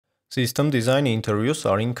System design interviews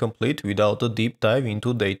are incomplete without a deep dive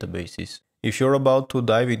into databases. If you're about to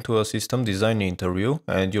dive into a system design interview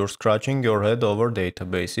and you're scratching your head over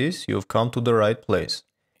databases, you've come to the right place.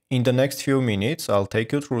 In the next few minutes, I'll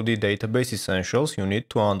take you through the database essentials you need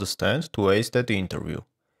to understand to ace that interview.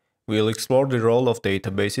 We'll explore the role of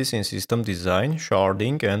databases in system design,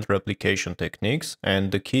 sharding and replication techniques,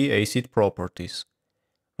 and the key ACID properties.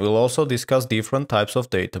 We'll also discuss different types of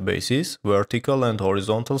databases, vertical and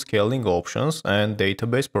horizontal scaling options, and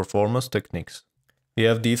database performance techniques. We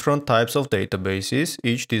have different types of databases,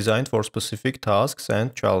 each designed for specific tasks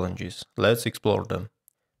and challenges. Let's explore them.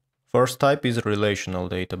 First type is relational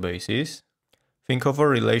databases. Think of a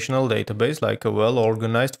relational database like a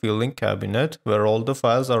well-organized filing cabinet where all the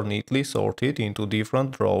files are neatly sorted into different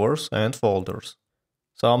drawers and folders.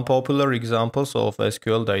 Some popular examples of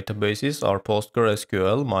SQL databases are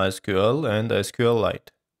PostgreSQL, MySQL, and SQLite.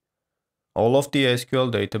 All of the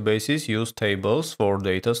SQL databases use tables for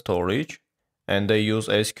data storage, and they use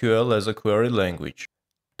SQL as a query language.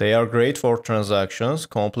 They are great for transactions,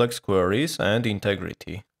 complex queries, and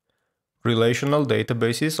integrity. Relational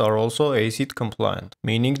databases are also ACID compliant,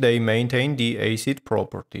 meaning they maintain the ACID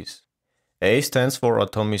properties. A stands for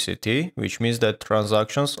atomicity, which means that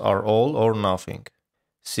transactions are all or nothing.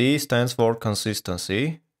 C stands for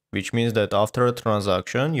consistency, which means that after a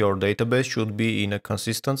transaction, your database should be in a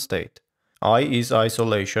consistent state. I is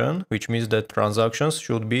isolation, which means that transactions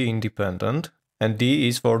should be independent. And D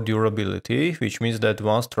is for durability, which means that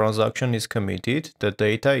once transaction is committed, the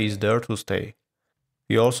data is there to stay.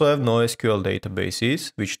 We also have NoSQL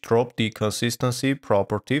databases, which drop the consistency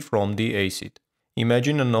property from the ACID.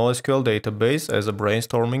 Imagine a NoSQL database as a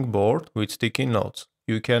brainstorming board with sticky notes.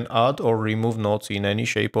 You can add or remove nodes in any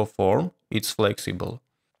shape or form. It's flexible.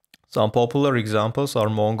 Some popular examples are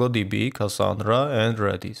MongoDB, Cassandra, and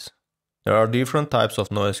Redis. There are different types of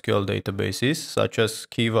NoSQL databases, such as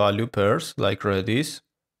key-value pairs like Redis,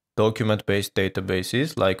 document-based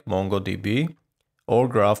databases like MongoDB, or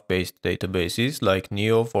graph-based databases like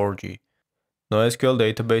Neo4j. NoSQL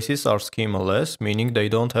databases are schemaless, meaning they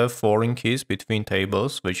don't have foreign keys between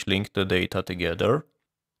tables which link the data together.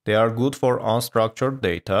 They are good for unstructured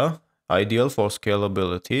data, ideal for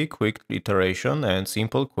scalability, quick iteration, and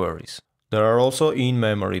simple queries. There are also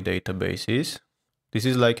in-memory databases. This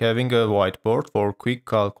is like having a whiteboard for quick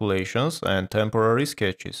calculations and temporary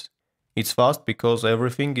sketches. It's fast because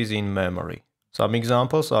everything is in memory. Some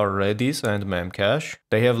examples are Redis and Memcache.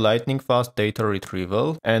 They have lightning-fast data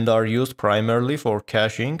retrieval and are used primarily for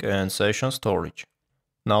caching and session storage.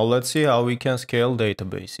 Now let's see how we can scale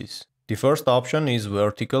databases. The first option is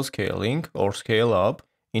vertical scaling or scale up.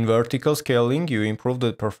 In vertical scaling, you improve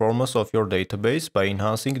the performance of your database by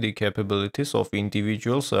enhancing the capabilities of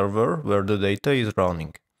individual server where the data is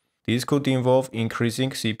running. This could involve increasing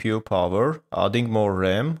CPU power, adding more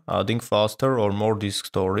RAM, adding faster or more disk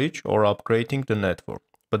storage, or upgrading the network.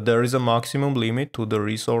 But there is a maximum limit to the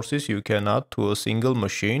resources you can add to a single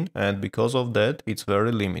machine, and because of that, it's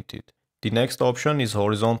very limited. The next option is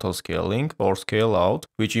horizontal scaling or scale out,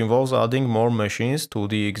 which involves adding more machines to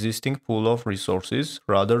the existing pool of resources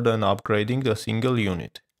rather than upgrading a single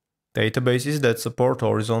unit. Databases that support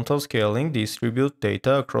horizontal scaling distribute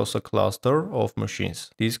data across a cluster of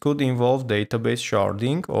machines. This could involve database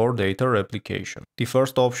sharding or data replication. The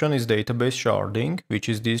first option is database sharding, which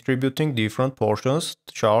is distributing different portions,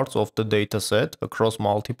 shards of the dataset across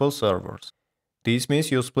multiple servers. This means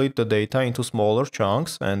you split the data into smaller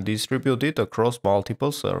chunks and distribute it across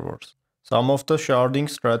multiple servers. Some of the sharding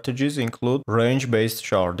strategies include range-based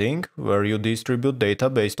sharding, where you distribute data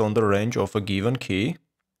based on the range of a given key,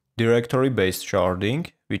 directory-based sharding,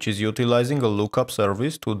 which is utilizing a lookup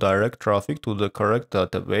service to direct traffic to the correct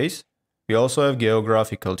database. We also have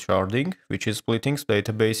geographical sharding, which is splitting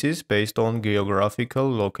databases based on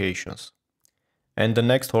geographical locations. And the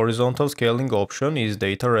next horizontal scaling option is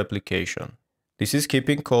data replication. This is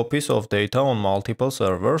keeping copies of data on multiple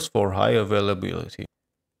servers for high availability.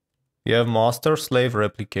 We have master-slave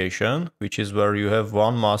replication, which is where you have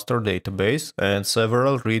one master database and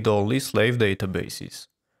several read-only slave databases.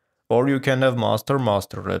 Or you can have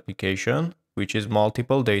master-master replication, which is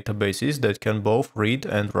multiple databases that can both read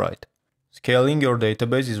and write. Scaling your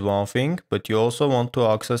database is one thing, but you also want to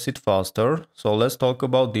access it faster, so let's talk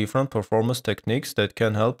about different performance techniques that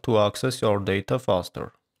can help to access your data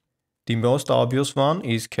faster. The most obvious one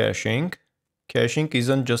is caching. Caching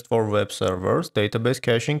isn't just for web servers. Database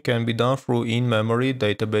caching can be done through in-memory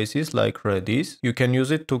databases like Redis. You can use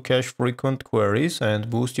it to cache frequent queries and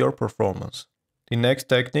boost your performance. The next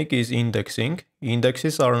technique is indexing.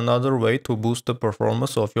 Indexes are another way to boost the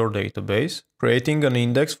performance of your database. Creating an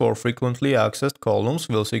index for frequently accessed columns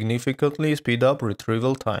will significantly speed up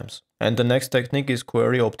retrieval times. And the next technique is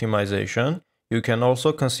query optimization. You can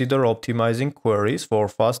also consider optimizing queries for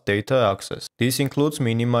fast data access. This includes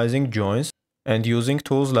minimizing joins and using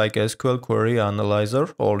tools like SQL Query Analyzer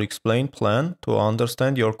or Explain Plan to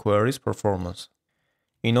understand your query's performance.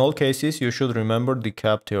 In all cases, you should remember the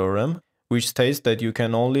cap theorem, which states that you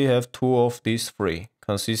can only have two of these three: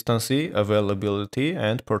 consistency, availability,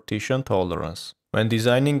 and partition tolerance. When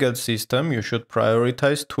designing a system, you should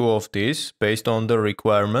prioritize two of these based on the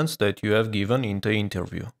requirements that you have given in the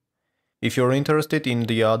interview. If you're interested in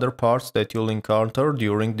the other parts that you'll encounter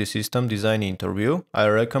during the system design interview, I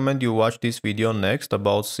recommend you watch this video next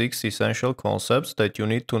about 6 essential concepts that you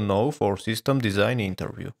need to know for system design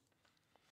interview.